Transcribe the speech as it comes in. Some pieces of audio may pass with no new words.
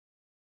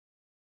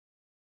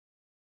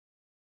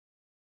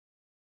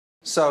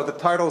So the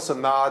title's a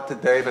nod to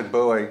David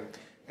Bowie,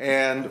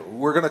 and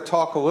we're going to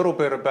talk a little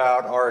bit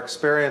about our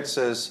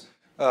experiences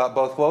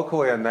both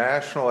locally and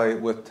nationally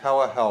with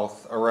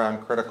telehealth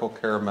around critical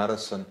care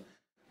medicine.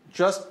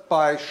 Just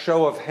by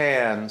show of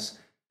hands,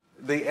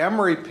 the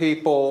Emory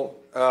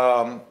people,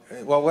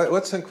 well,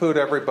 let's include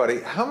everybody.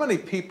 How many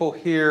people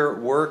here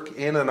work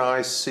in an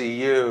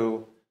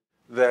ICU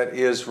that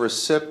is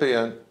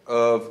recipient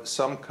of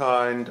some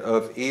kind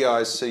of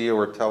eICU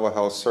or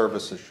telehealth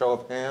services? Show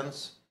of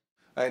hands.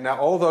 Now,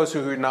 all those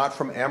who are not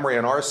from Emory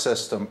in our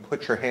system,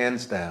 put your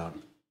hands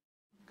down.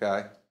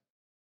 Okay?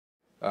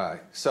 All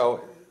right.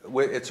 So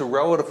it's a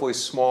relatively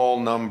small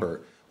number.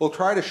 We'll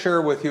try to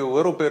share with you a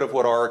little bit of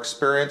what our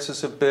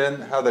experiences have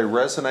been, how they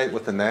resonate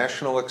with the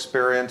national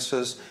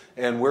experiences,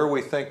 and where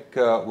we think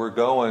we're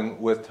going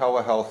with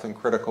telehealth and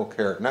critical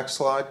care. Next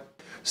slide.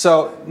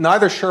 So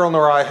neither Cheryl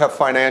nor I have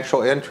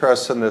financial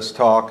interests in this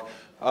talk.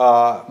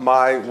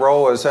 My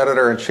role as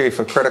editor-in-chief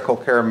of Critical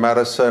Care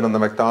Medicine and the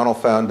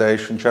McDonald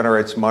Foundation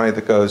generates money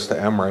that goes to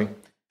Emory.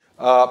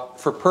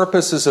 For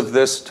purposes of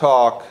this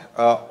talk,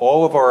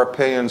 all of our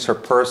opinions are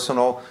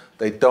personal.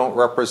 They don't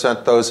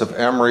represent those of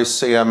Emory,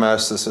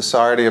 CMS, the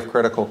Society of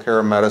Critical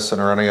Care Medicine,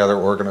 or any other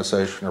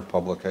organization or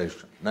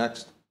publication.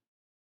 Next.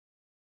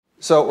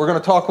 So we're going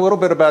to talk a little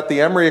bit about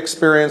the Emory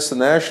experience, the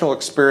national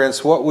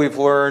experience, what we've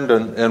learned,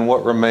 and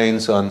what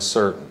remains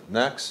uncertain.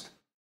 Next.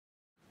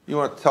 You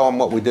want to tell them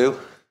what we do?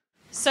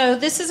 So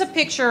this is a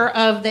picture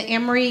of the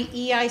Emory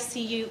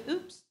eICU.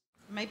 Oops,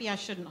 maybe I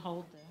shouldn't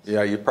hold this.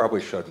 Yeah, you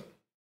probably shouldn't.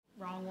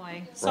 Wrong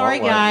way. Sorry,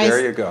 Wrong way. guys.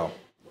 There you go.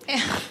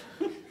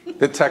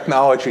 The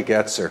technology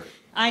gets her.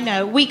 I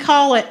know. We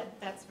call it,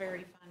 that's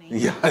very funny.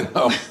 Yeah, I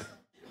know.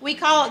 We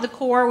call it the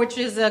core, which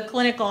is a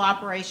clinical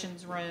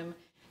operations room.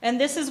 And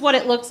this is what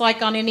it looks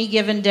like on any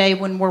given day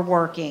when we're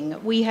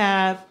working. We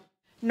have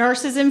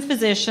nurses and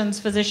physicians.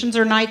 Physicians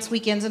are nights,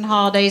 weekends, and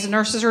holidays.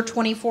 Nurses are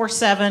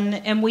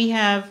 24/7. And we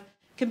have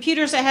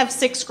computers that have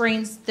 6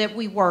 screens that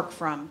we work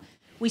from.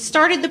 We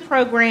started the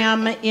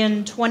program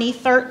in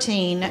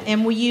 2013,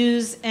 and we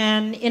use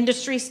an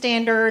industry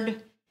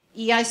standard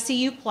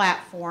eICU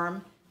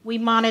platform. We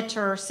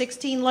monitor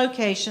 16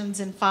 locations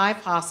in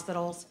 5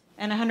 hospitals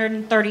and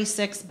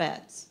 136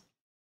 beds.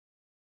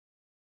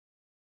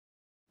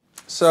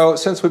 So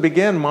since we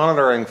began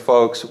monitoring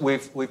folks,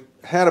 we've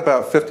had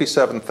about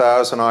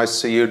 57,000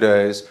 ICU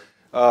days.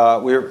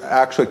 We've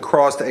actually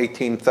crossed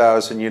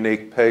 18,000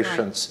 unique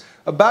patients. Right.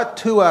 About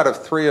 2 out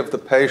of 3 of the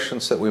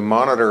patients that we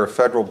monitor are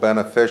federal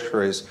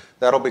beneficiaries.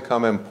 That'll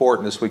become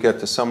important as we get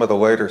to some of the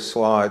later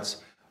slides.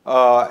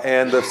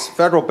 And the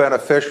federal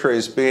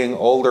beneficiaries, being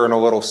older and a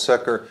little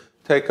sicker,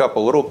 take up a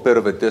little bit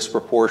of a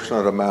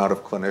disproportionate amount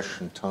of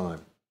clinician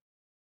time.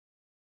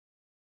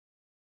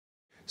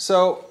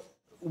 So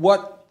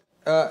what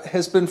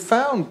has been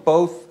found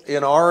both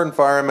in our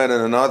environment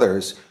and in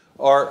others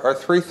are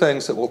 3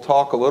 things that we'll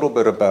talk a little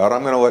bit about.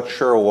 I'm going to let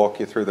Cheryl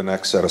walk you through the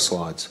next set of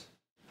slides.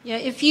 Yeah,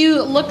 if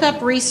you look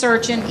up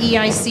research in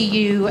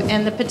eICU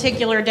and the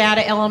particular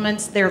data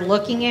elements they're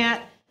looking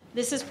at,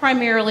 this is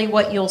primarily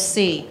what you'll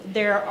see.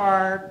 There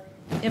are,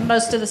 in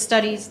most of the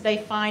studies, they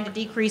find a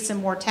decrease in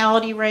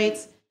mortality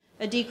rates,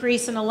 a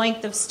decrease in the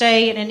length of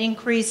stay, and an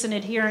increase in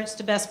adherence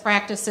to best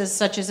practices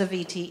such as a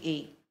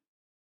VTE.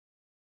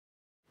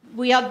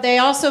 They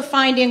also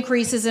find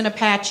increases in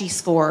Apache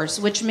scores,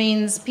 which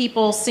means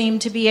people seem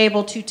to be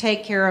able to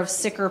take care of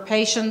sicker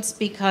patients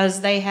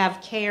because they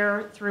have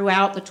care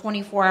throughout the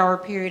 24-hour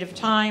period of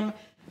time,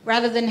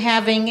 rather than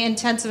having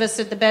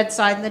intensivists at the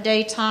bedside in the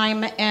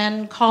daytime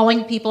and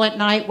calling people at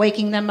night,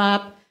 waking them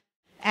up,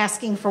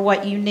 asking for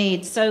what you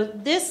need. So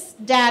this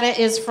data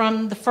is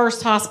from the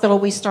first hospital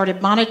we started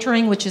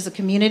monitoring, which is a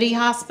community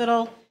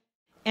hospital.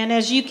 And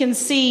as you can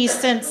see,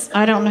 since,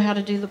 I don't know how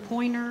to do the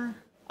pointer,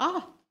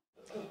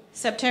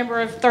 September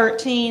of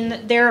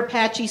 13, their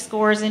Apache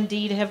scores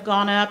indeed have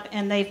gone up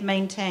and they've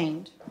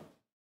maintained.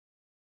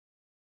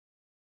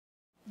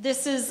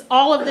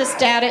 All of this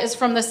data is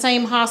from the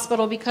same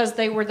hospital because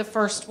they were the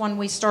first one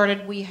we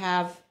started. We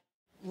have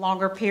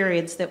longer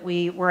periods that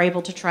we were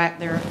able to track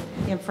their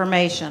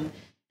information.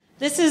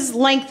 This is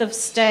length of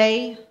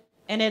stay,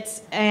 and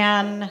it's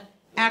an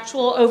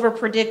actual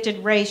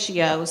over-predicted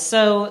ratio.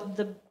 So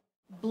the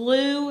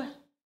blue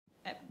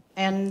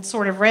and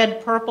sort of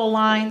red-purple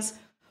lines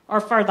are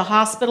for the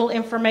hospital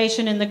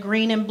information, and the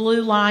green and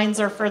blue lines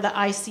are for the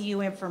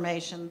ICU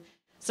information.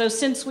 So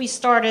since we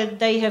started,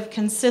 they have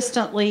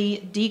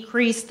consistently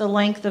decreased the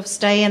length of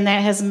stay, and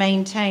that has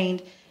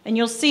maintained. And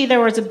you'll see there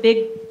was a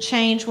big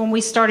change when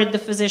we started the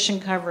physician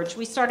coverage.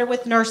 We started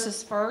with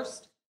nurses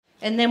first,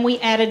 and then we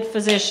added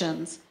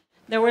physicians.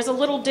 There was a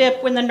little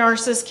dip when the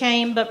nurses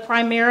came, but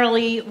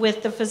primarily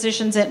with the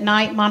physicians at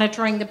night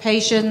monitoring the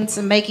patients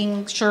and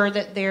making sure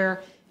that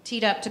they're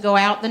teed up to go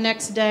out the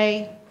next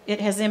day, it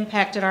has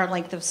impacted our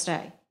length of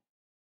stay.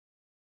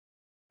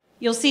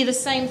 You'll see the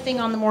same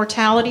thing on the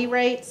mortality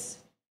rates.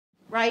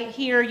 Right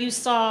here you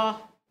see,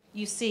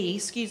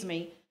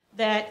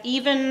 that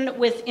even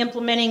with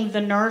implementing the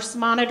nurse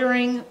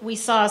monitoring, we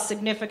saw a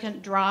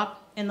significant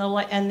drop in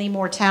the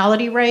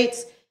mortality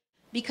rates.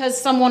 because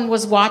someone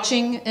was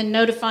watching and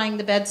notifying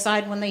the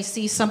bedside when they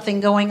see something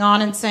going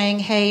on and saying,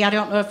 hey, I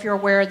don't know if you're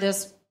aware of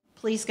this,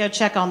 please go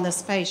check on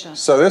this patient.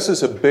 So this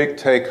is a big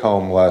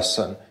take-home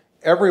lesson.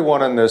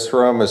 Everyone in this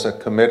room is a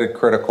committed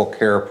critical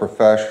care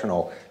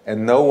professional,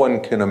 and no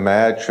one can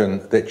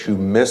imagine that you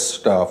miss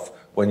stuff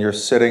when you're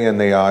sitting in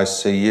the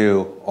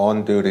ICU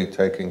on duty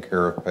taking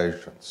care of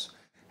patients.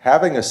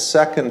 Having a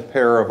second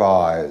pair of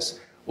eyes,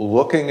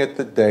 looking at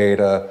the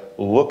data,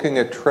 looking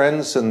at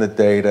trends in the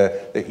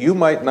data that you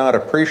might not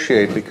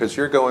appreciate because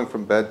you're going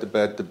from bed to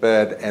bed to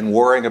bed and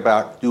worrying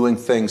about doing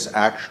things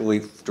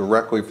actually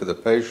directly for the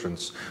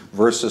patients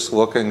versus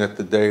looking at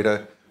the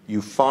data,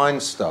 you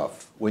find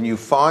stuff. When you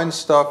find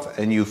stuff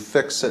and you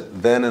fix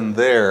it then and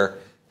there,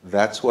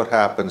 that's what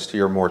happens to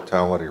your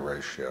mortality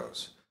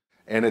ratios.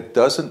 And it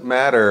doesn't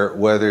matter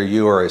whether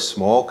you are a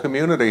small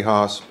community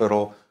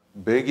hospital,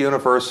 big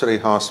university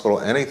hospital,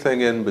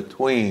 anything in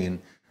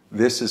between,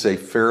 this is a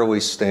fairly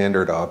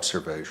standard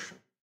observation.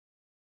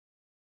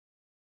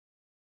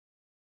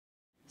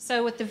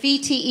 So with the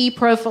VTE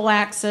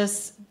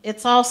prophylaxis,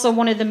 it's also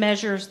one of the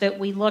measures that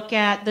we look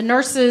at. The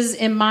nurses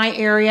in my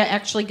area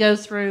actually go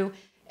through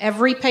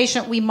every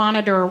patient we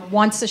monitor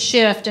once a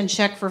shift and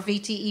check for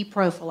VTE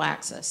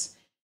prophylaxis.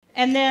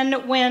 And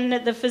then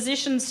when the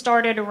physicians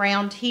started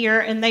around here,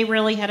 and they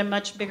really had a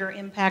much bigger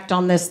impact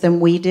on this than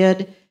we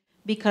did,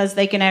 because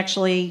they can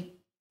actually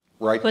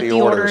put the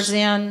orders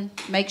in,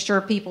 make sure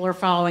people are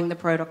following the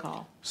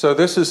protocol. So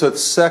this is a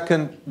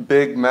second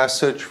big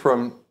message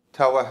from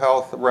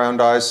telehealth around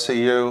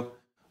ICU.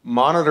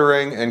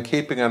 Monitoring and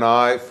keeping an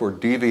eye for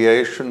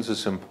deviations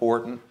is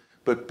important,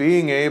 but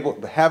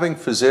having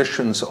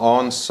physicians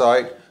on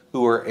site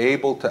who are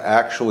able to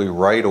actually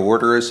write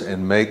orders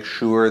and make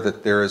sure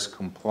that there is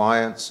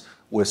compliance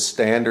with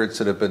standards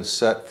that have been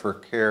set for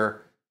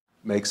care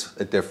makes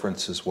a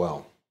difference as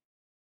well.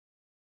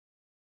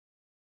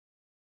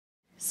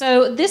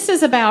 So this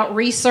is about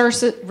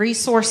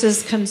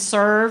resources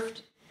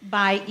conserved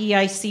by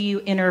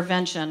eICU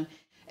intervention.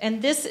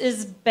 And this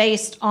is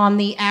based on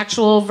the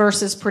actual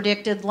versus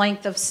predicted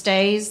length of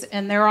stays,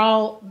 and they're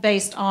all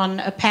based on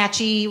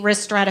Apache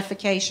risk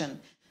stratification.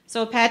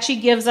 So Apache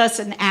gives us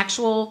an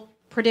actual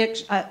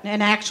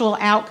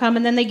outcome,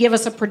 and then they give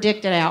us a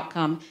predicted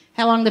outcome,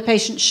 how long the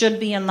patient should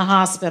be in the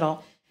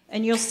hospital.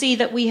 And you'll see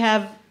that we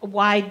have a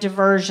wide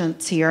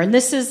divergence here. And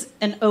this is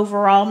an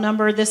overall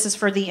number. This is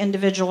for the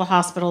individual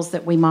hospitals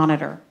that we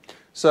monitor.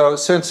 So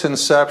since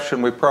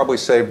inception, we've probably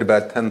saved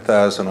about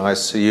 10,000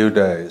 ICU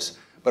days.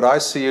 But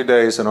ICU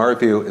days, in our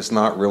view, is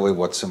not really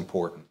what's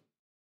important.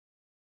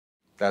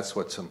 That's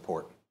what's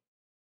important.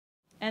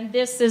 And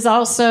this is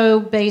also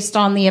based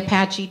on the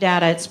Apache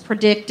data. It's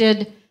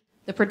predicted,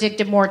 the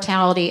predicted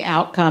mortality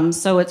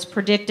outcomes. So it's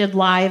predicted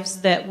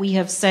lives that we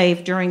have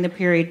saved during the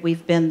period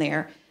we've been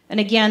there. And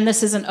again,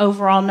 this is an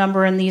overall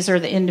number, and these are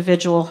the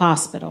individual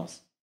hospitals.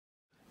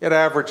 It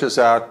averages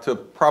out to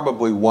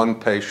probably one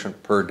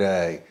patient per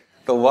day.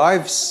 The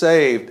lives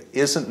saved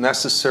isn't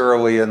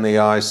necessarily in the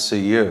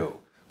ICU.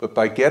 But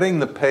by getting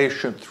the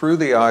patient through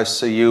the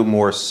ICU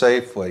more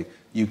safely,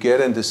 you get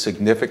into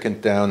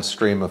significant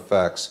downstream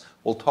effects.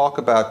 We'll talk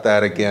about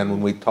that again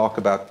when we talk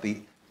about the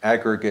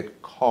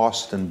aggregate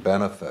cost and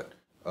benefit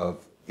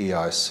of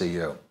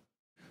eICU.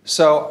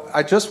 So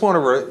I just want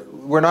to,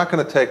 we're not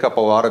going to take up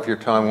a lot of your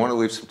time. I want to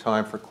leave some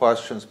time for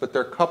questions, but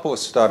there are a couple of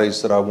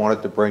studies that I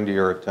wanted to bring to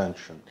your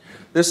attention.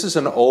 This is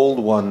an old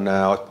one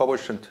now. It's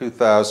published in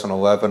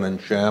 2011 in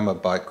JAMA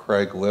by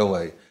Craig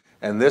Lilly.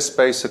 And this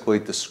basically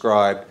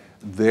described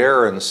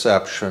their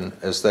inception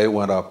as they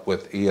went up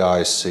with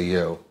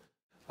eICU.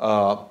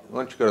 Why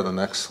don't you go to the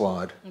next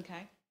slide?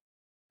 Okay.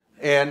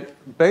 And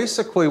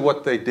basically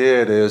what they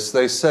did is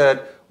they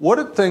said, what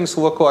did things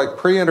look like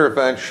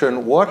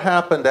pre-intervention? What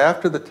happened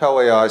after the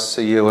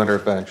tele-ICU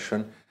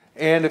intervention?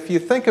 And if you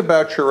think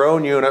about your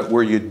own unit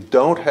where you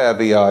don't have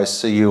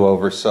eICU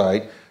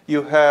oversight,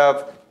 you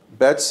have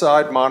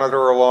bedside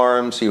monitor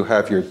alarms, you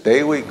have your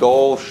daily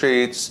goal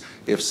sheets.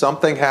 If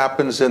something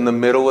happens in the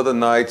middle of the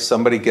night,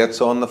 somebody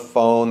gets on the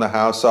phone, the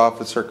house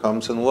officer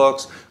comes and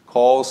looks,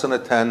 calls an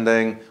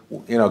attending,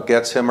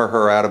 gets him or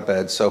her out of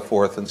bed, so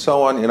forth and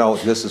so on.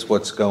 This is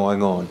what's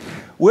going on.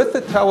 With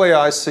the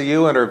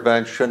tele-ICU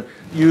intervention,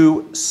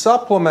 you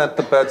supplement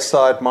the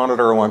bedside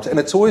monitor alarms, and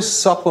it's always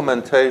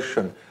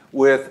supplementation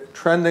with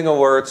trending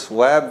alerts,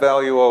 lab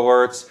value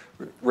alerts,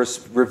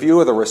 review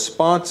of the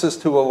responses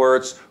to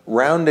alerts,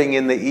 rounding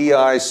in the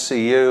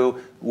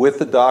eICU with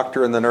the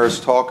doctor and the nurse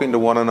talking to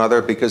one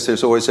another because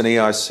there's always an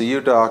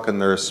eICU doc and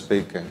nurse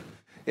speaking.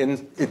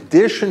 In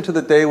addition to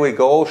the daily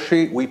goal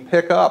sheet, we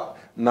pick up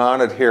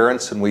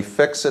non-adherence and we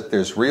fix it.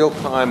 There's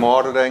real-time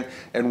auditing,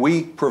 and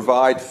we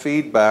provide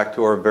feedback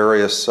to our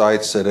various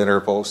sites at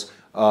intervals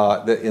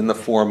in the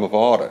form of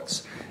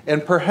audits.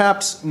 And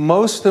perhaps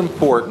most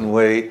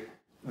importantly,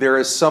 there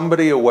is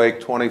somebody awake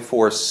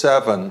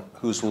 24/7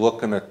 who's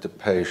looking at the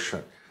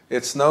patient.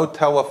 It's no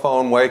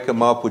telephone, wake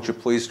them up, would you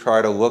please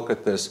try to look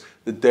at this.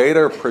 The data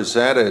are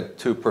presented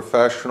to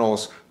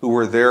professionals who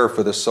were there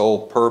for the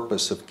sole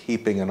purpose of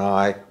keeping an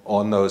eye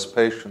on those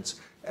patients.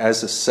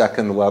 as a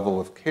second level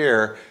of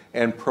care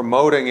and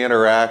promoting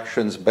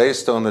interactions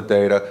based on the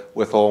data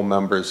with all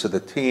members of the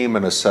team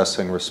and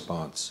assessing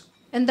response.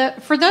 And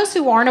for those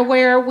who aren't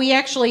aware, we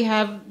actually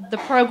have the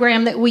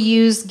program that we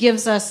use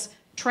gives us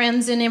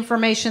trends and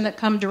information that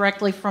come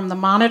directly from the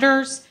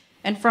monitors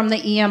and from the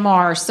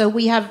EMR. So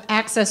we have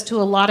access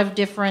to a lot of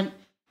different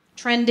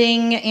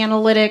trending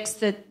analytics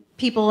that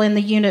people in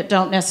the unit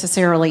don't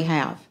necessarily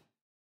have.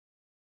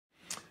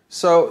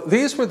 So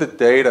these were the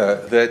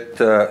data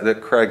that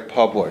Craig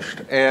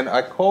published, and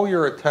I call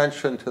your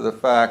attention to the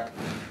fact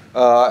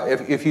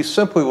if you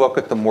simply look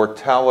at the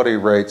mortality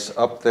rates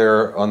up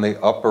there on the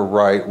upper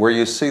right, where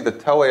you see the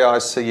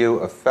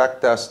tele-ICU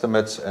effect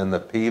estimates and the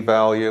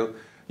p-value,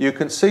 you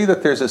can see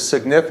that there's a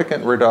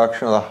significant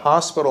reduction of the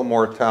hospital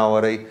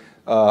mortality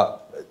to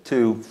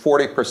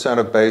 40%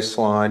 of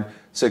baseline,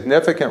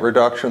 significant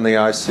reduction in the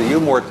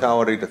ICU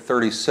mortality to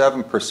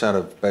 37%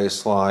 of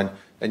baseline,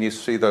 and you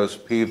see those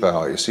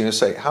p-values. So you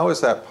say, how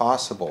is that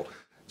possible?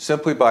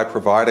 Simply by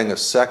providing a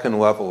second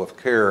level of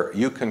care,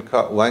 you can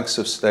cut lengths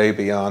of stay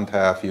beyond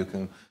half, you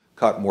can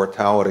cut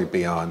mortality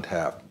beyond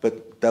half.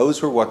 But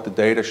those were what the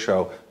data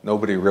show.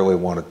 Nobody really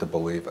wanted to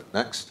believe it.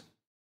 Next.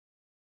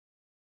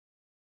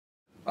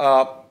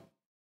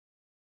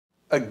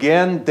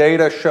 Again,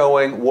 data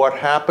showing what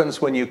happens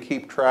when you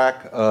keep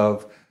track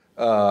of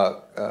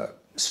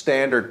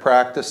standard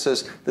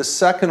practices. The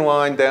second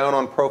line down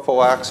on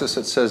prophylaxis,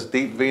 it says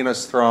deep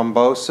venous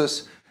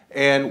thrombosis.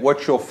 And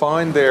what you'll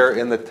find there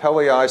in the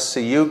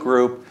tele-ICU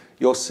group,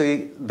 you'll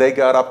see they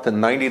got up to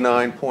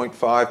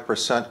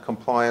 99.5%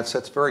 compliance.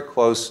 That's very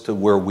close to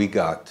where we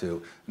got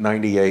to,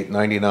 98,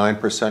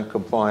 99%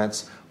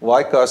 compliance.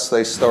 Like us,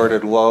 they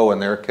started low, in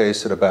their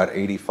case, at about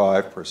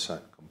 85%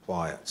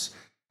 compliance.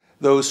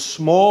 Those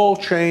small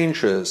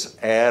changes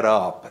add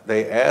up.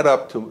 They add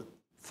up to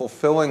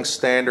fulfilling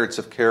standards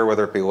of care,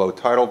 whether it be low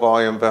tidal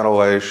volume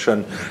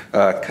ventilation,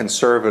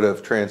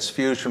 conservative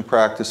transfusion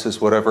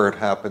practices, whatever it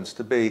happens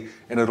to be,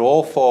 and it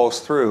all falls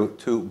through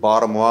to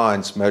bottom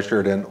lines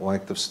measured in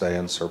length of stay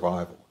and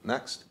survival.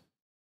 Next.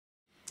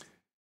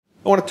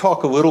 I want to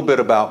talk a little bit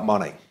about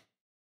money.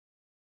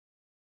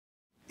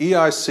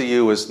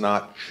 eICU is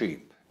not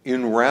cheap.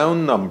 In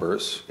round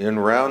numbers,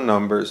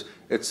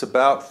 it's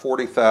about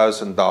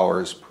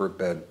 $40,000 per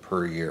bed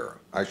per year.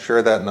 I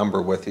share that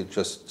number with you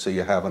just so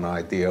you have an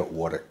idea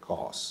what it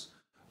costs.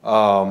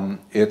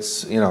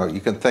 It's,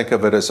 you can think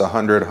of it as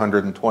 $100,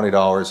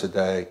 $120 a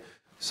day,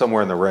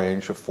 somewhere in the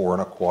range of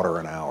 $4.25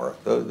 an hour.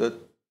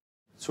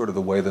 Sort of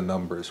the way the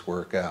numbers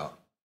work out.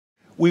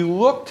 We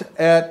looked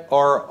at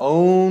our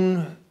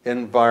own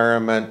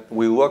environment.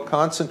 We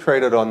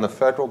concentrated on the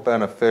federal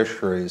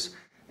beneficiaries,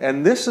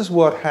 and this is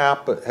what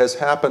has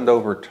happened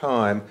over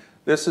time.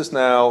 This is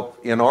now,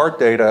 in our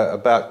data,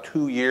 about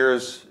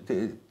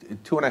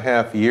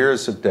 2.5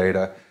 years of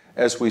data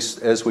as we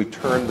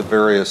turn the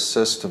various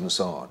systems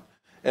on.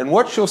 And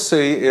what you'll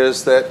see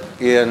is that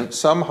in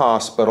some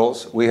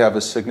hospitals, we have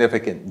a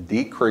significant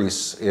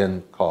decrease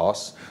in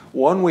costs.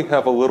 One, we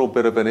have a little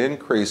bit of an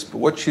increase, but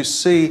what you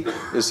see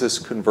is this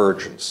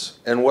convergence.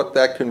 And what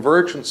that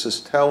convergence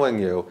is telling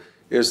you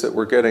is that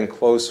we're getting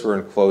closer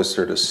and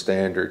closer to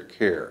standard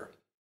care.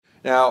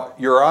 Now,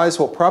 your eyes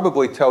will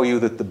probably tell you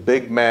that the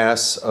big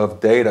mass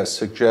of data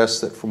suggests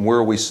that from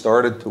where we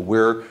started to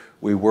where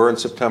we were in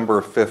September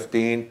of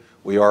 15,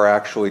 we are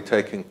actually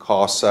taking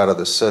costs out of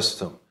the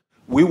system.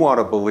 We want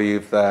to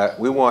believe that,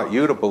 we want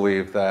you to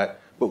believe that,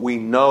 but we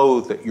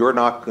know that you're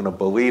not going to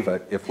believe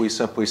it if we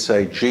simply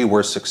say, gee,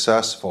 we're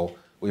successful,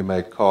 we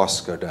made costs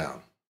go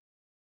down.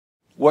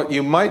 What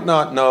you might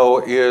not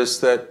know is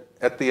that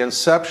at the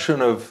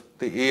inception of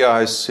the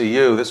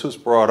eICU, this was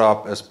brought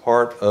up as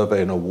part of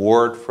an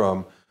award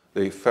from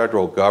the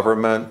federal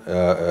government,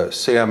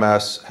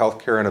 CMS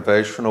Healthcare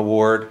Innovation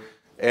Award.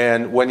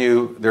 And when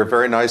they're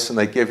very nice and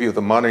they give you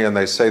the money and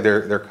they say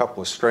there are a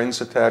couple of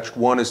strings attached.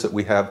 One is that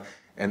we have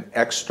an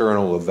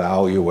external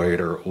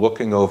evaluator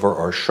looking over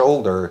our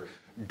shoulder,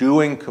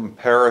 doing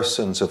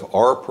comparisons of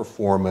our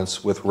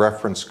performance with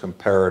reference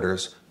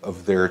comparators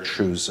of their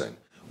choosing.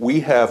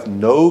 We have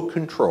no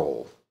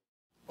control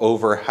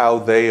over how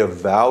they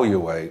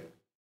evaluate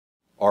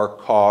our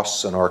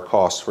costs and our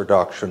cost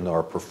reduction,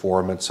 our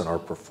performance and our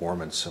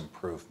performance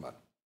improvement.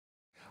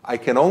 I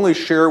can only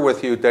share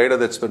with you data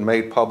that's been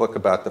made public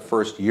about the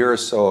first year or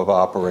so of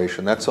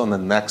operation. That's on the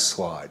next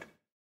slide.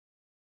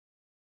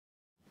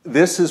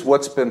 This is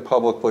what's been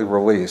publicly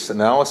released.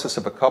 Analysis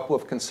of a couple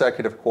of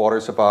consecutive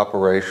quarters of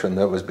operation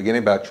that was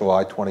beginning about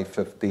July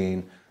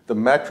 2015. The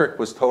metric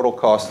was total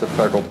cost of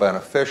federal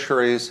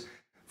beneficiaries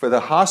for the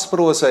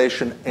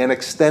hospitalization and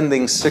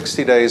extending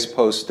 60 days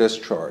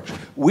post-discharge.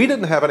 We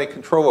didn't have any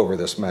control over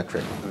this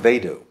metric. They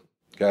do.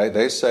 Okay?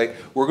 They say,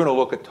 we're going to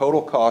look at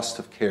total cost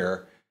of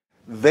care.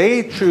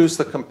 They choose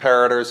the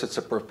comparators. It's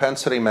a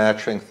propensity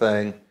matching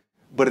thing,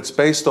 but it's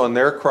based on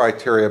their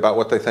criteria about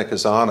what they think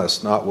is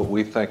honest, not what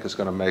we think is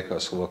going to make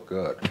us look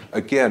good.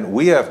 Again,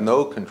 we have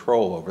no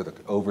control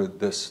over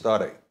this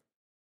study.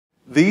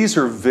 These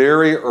are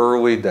very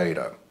early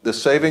data. The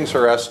savings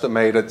are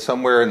estimated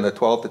somewhere in the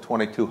 $1,200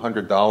 to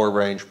 $2,200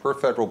 range per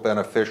federal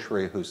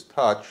beneficiary who's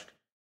touched.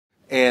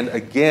 And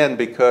again,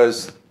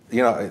 because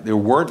there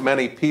weren't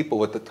many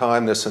people at the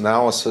time this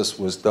analysis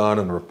was done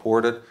and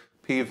reported,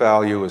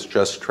 p-value is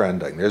just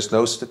trending. There's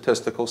no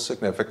statistical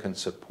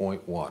significance at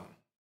 0.1.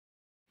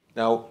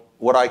 Now,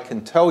 what I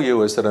can tell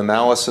you is that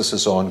analysis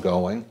is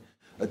ongoing.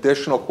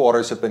 Additional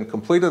quarters have been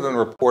completed and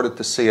reported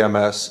to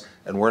CMS,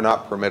 and we're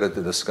not permitted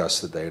to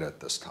discuss the data at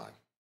this time.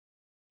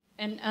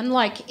 And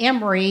unlike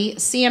Emory,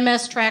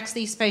 CMS tracks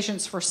these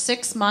patients for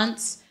 6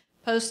 months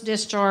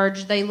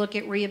post-discharge. They look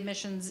at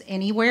readmissions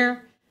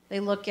anywhere. They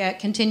look at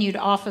continued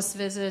office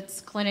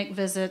visits, clinic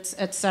visits,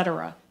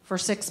 etc. for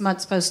 6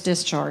 months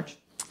post-discharge.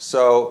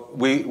 So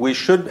we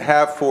should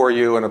have for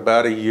you in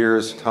about a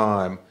year's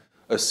time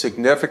a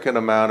significant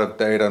amount of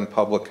data and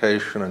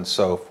publication and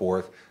so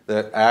forth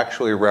that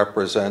actually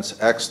represents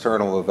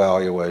external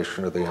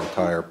evaluation of the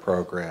entire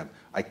program.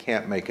 I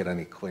can't make it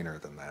any cleaner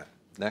than that.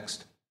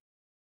 Next.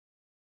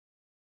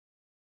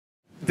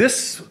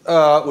 This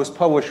was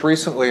published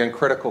recently in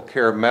Critical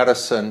Care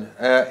Medicine,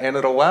 and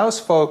it allows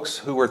folks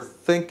who are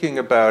thinking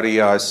about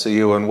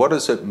eICU and what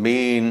does it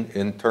mean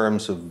in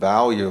terms of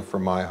value for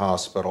my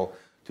hospital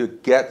to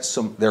get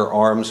their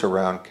arms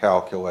around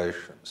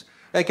calculations.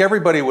 I think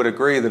everybody would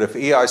agree that if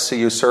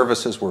eICU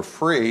services were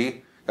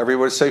free,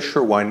 everybody would say,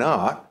 sure, why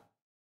not?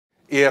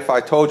 If I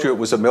told you it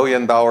was $1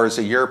 million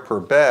a year per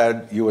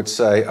bed, you would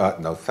say,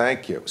 no,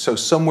 thank you. So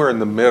somewhere in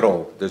the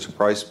middle, there's a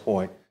price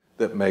point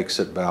that makes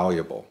it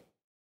valuable.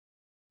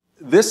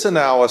 This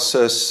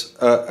analysis,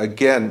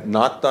 again,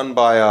 not done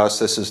by us,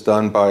 this is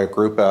done by a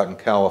group out in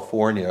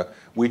California.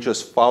 We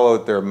just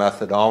followed their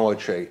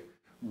methodology.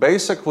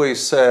 Basically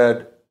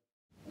said,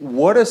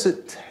 what does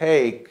it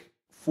take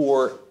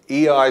for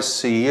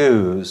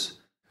eICUs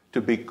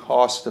to be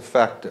cost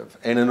effective?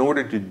 And in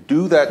order to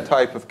do that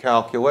type of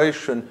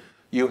calculation,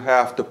 you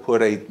have to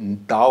put a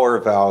dollar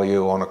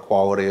value on a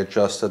quality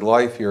adjusted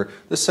life year,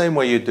 the same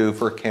way you do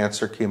for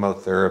cancer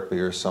chemotherapy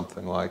or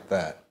something like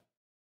that.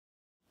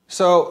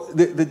 So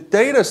the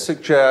data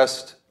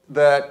suggest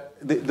that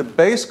the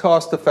base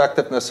cost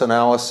effectiveness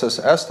analysis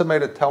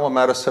estimated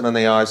telemedicine in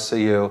the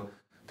ICU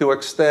to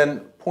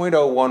extend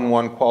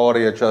 0.011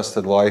 quality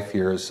adjusted life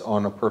years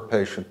on a per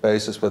patient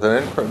basis with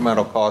an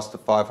incremental cost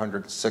of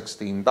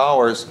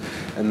 $516,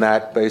 and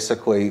that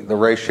basically the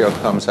ratio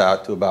comes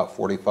out to about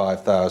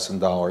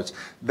 $45,000.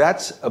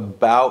 That's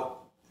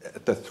about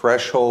the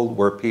threshold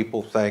where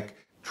people think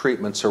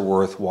treatments are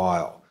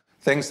worthwhile.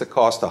 Things that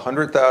cost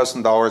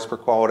 $100,000 per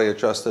quality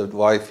adjusted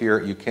life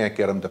year, you can't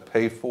get them to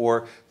pay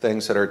for.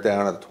 Things that are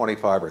down at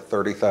 $25,000 or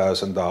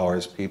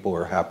 $30,000, people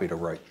are happy to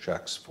write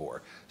checks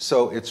for.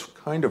 So it's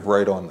kind of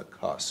right on the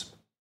cusp.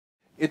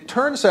 It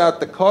turns out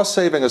the cost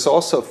saving is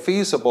also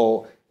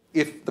feasible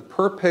if the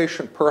per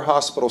patient, per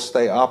hospital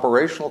stay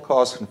operational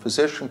costs and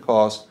physician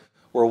costs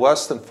were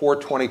less than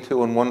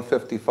 $422 and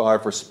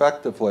 $155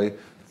 respectively.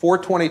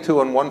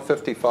 $422 and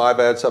 $155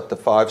 adds up to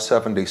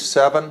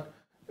 $577.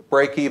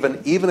 Break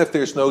even if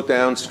there's no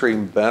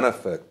downstream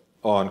benefit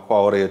on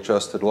quality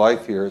adjusted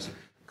life years.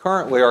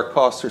 Currently, our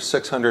costs are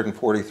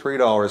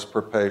 $643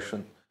 per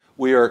patient.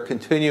 We are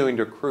continuing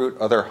to recruit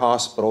other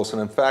hospitals,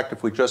 and in fact,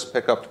 if we just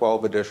pick up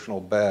 12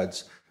 additional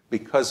beds,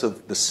 because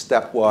of the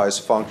stepwise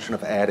function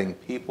of adding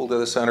people to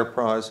this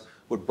enterprise,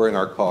 would bring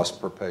our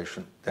cost per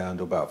patient down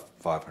to about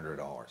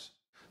 $500.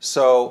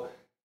 So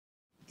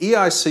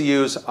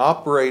eICUs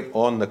operate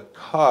on the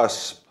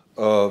cusp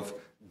of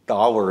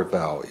dollar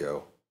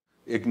value.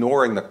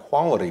 Ignoring the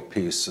quality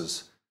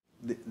pieces,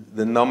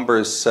 the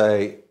numbers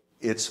say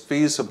it's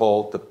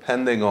feasible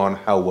depending on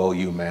how well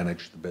you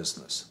manage the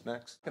business.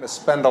 Next. I'm going to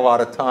spend a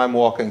lot of time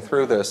walking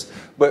through this,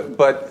 but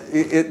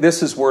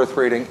this is worth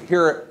reading.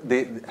 Here are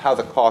how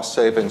the cost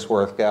savings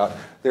work out.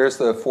 There's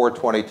the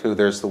 422,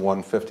 there's the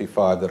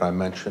 155 that I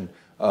mentioned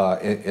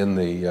in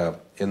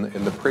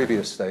the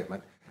previous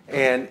statement.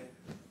 And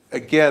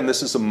again,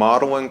 this is a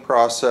modeling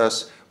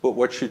process, but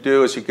what you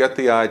do is you get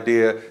the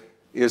idea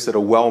is that a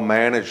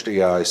well-managed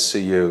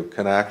eICU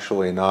can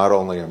actually not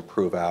only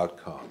improve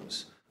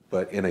outcomes,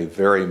 but in a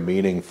very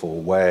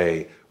meaningful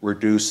way,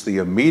 reduce the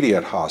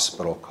immediate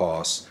hospital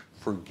costs,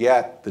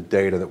 forget the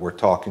data that we're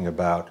talking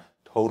about,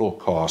 total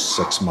costs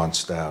 6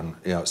 months down,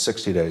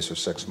 60 days or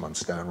 6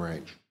 months down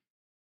range.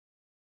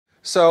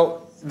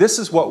 So this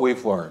is what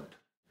we've learned.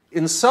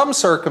 In some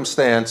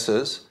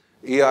circumstances,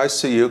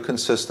 eICU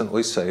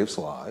consistently saves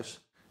lives.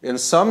 In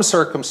some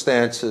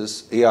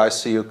circumstances,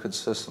 eICU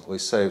consistently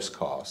saves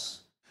costs.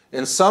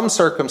 In some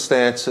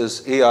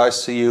circumstances,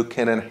 eICU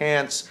can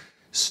enhance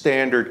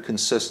standard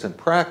consistent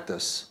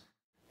practice.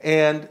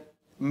 And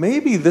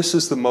maybe this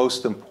is the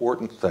most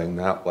important thing,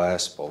 that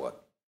last bullet.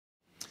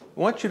 I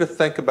want you to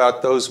think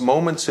about those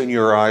moments in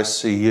your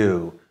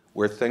ICU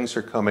where things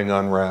are coming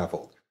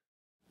unraveled.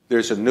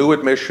 There's a new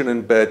admission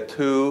in bed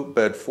 2,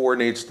 bed 4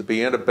 needs to be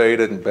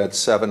intubated, and bed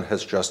 7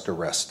 has just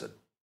arrested.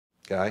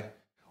 Okay?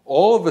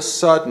 All of a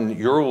sudden,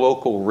 your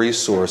local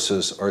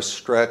resources are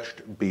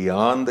stretched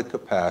beyond the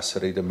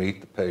capacity to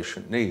meet the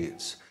patient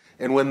needs.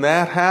 And when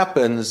that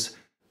happens,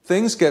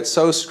 things get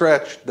so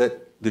stretched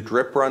that the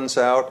drip runs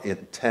out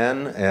in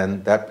 10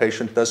 and that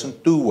patient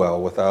doesn't do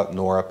well without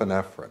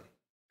norepinephrine.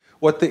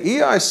 What the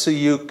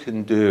eICU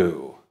can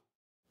do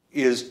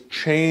is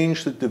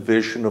change the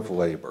division of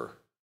labor,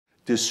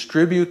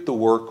 distribute the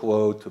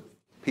workload to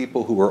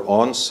people who are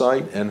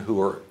on-site and who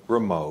are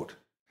remote,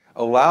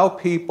 allow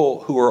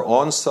people who are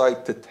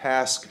on-site to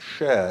task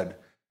shed,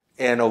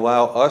 and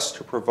allow us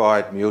to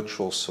provide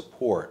mutual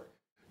support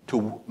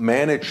to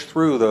manage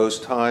through those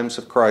times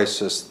of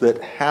crisis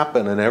that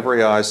happen in every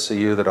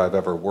ICU that I've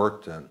ever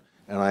worked in,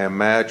 and I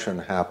imagine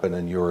happen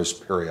in yours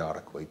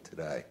periodically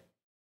today.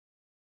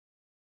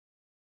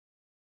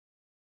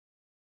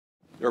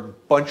 There are a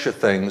bunch of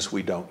things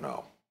we don't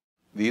know.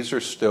 These are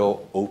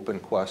still open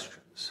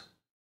questions.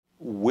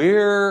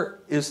 Where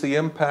is the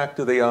impact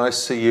of the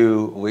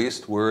ICU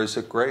least? Where is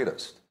it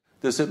greatest?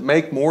 Does it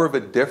make more of a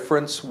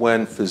difference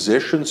when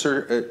physicians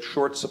are at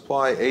short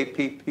supply,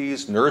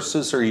 APPs,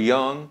 nurses are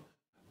young,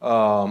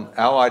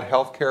 allied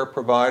healthcare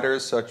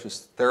providers such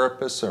as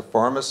therapists or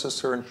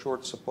pharmacists are in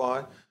short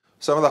supply?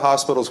 Some of the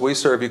hospitals we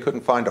serve, you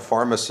couldn't find a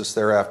pharmacist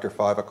there after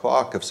 5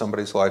 o'clock if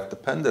somebody's life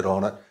depended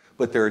on it,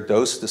 but there are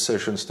dose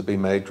decisions to be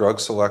made, drug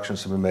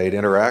selections to be made,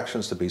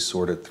 interactions to be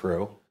sorted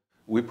through.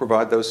 We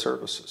provide those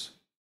services.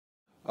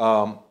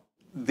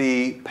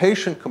 The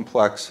patient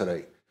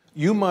complexity.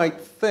 You might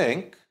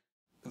think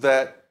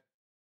that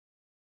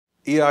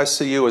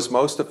eICU is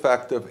most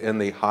effective in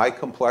the high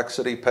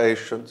complexity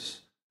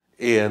patients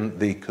in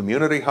the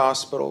community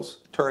hospitals.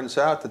 Turns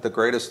out that the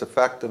greatest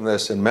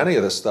effectiveness in many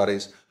of the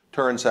studies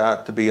turns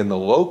out to be in the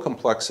low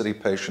complexity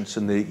patients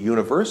in the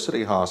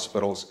university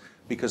hospitals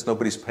because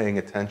nobody's paying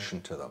attention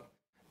to them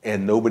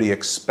and nobody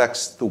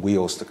expects the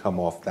wheels to come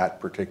off that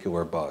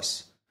particular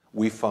bus.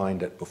 We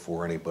find it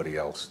before anybody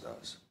else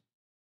does.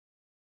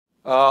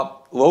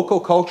 Local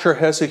culture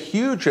has a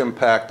huge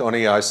impact on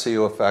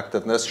eICU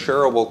effectiveness.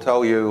 Cheryl will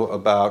tell you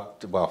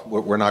about, well,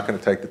 we're not going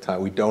to take the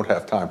time. We don't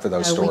have time for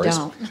those stories.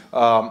 We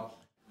don't.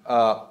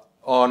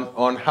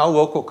 On how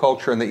local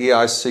culture and the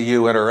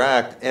eICU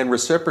interact, and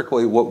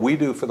reciprocally what we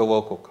do for the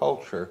local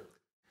culture.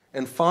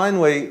 And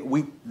finally,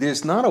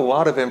 there's not a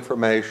lot of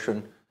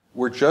information.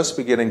 We're just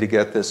beginning to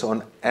get this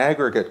on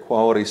aggregate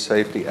quality,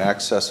 safety,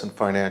 access, and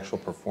financial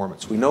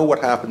performance. We know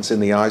what happens in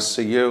the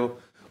ICU,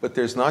 but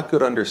there's not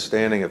good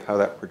understanding of how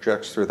that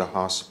projects through the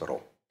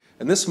hospital.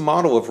 And this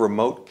model of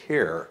remote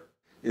care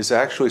is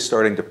actually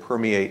starting to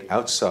permeate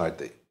outside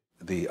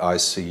the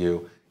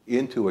ICU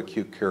into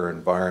acute care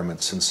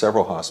environments in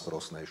several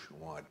hospitals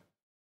nationwide.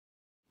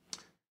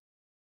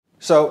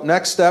 So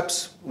next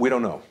steps, we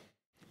don't know.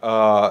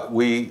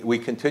 We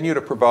continue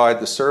to provide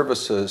the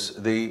services,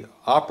 the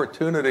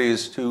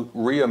opportunities to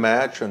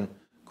reimagine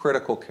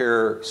critical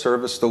care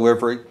service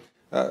delivery,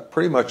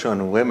 pretty much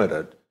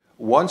unlimited.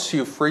 Once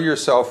you free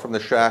yourself from the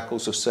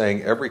shackles of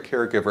saying every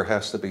caregiver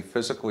has to be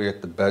physically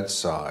at the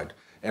bedside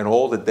and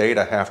all the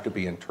data have to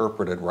be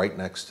interpreted right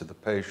next to the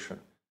patient,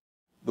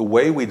 the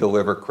way we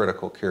deliver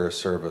critical care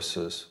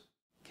services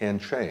can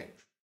change.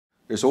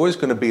 There's always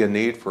going to be a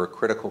need for a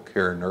critical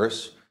care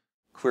nurse,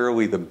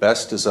 clearly the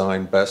best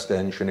designed, best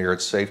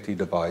engineered safety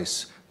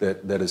device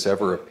that has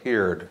ever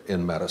appeared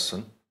in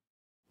medicine.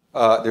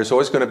 There's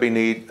always going to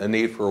be a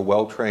need for a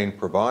well-trained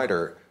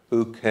provider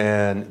who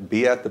can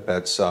be at the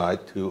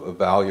bedside to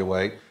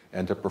evaluate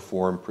and to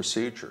perform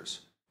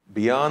procedures.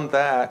 Beyond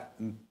that,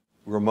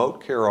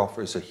 remote care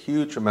offers a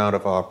huge amount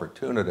of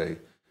opportunity,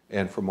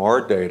 and from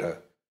our data,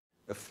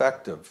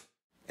 effective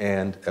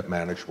and at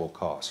manageable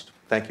cost.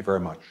 Thank you very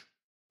much.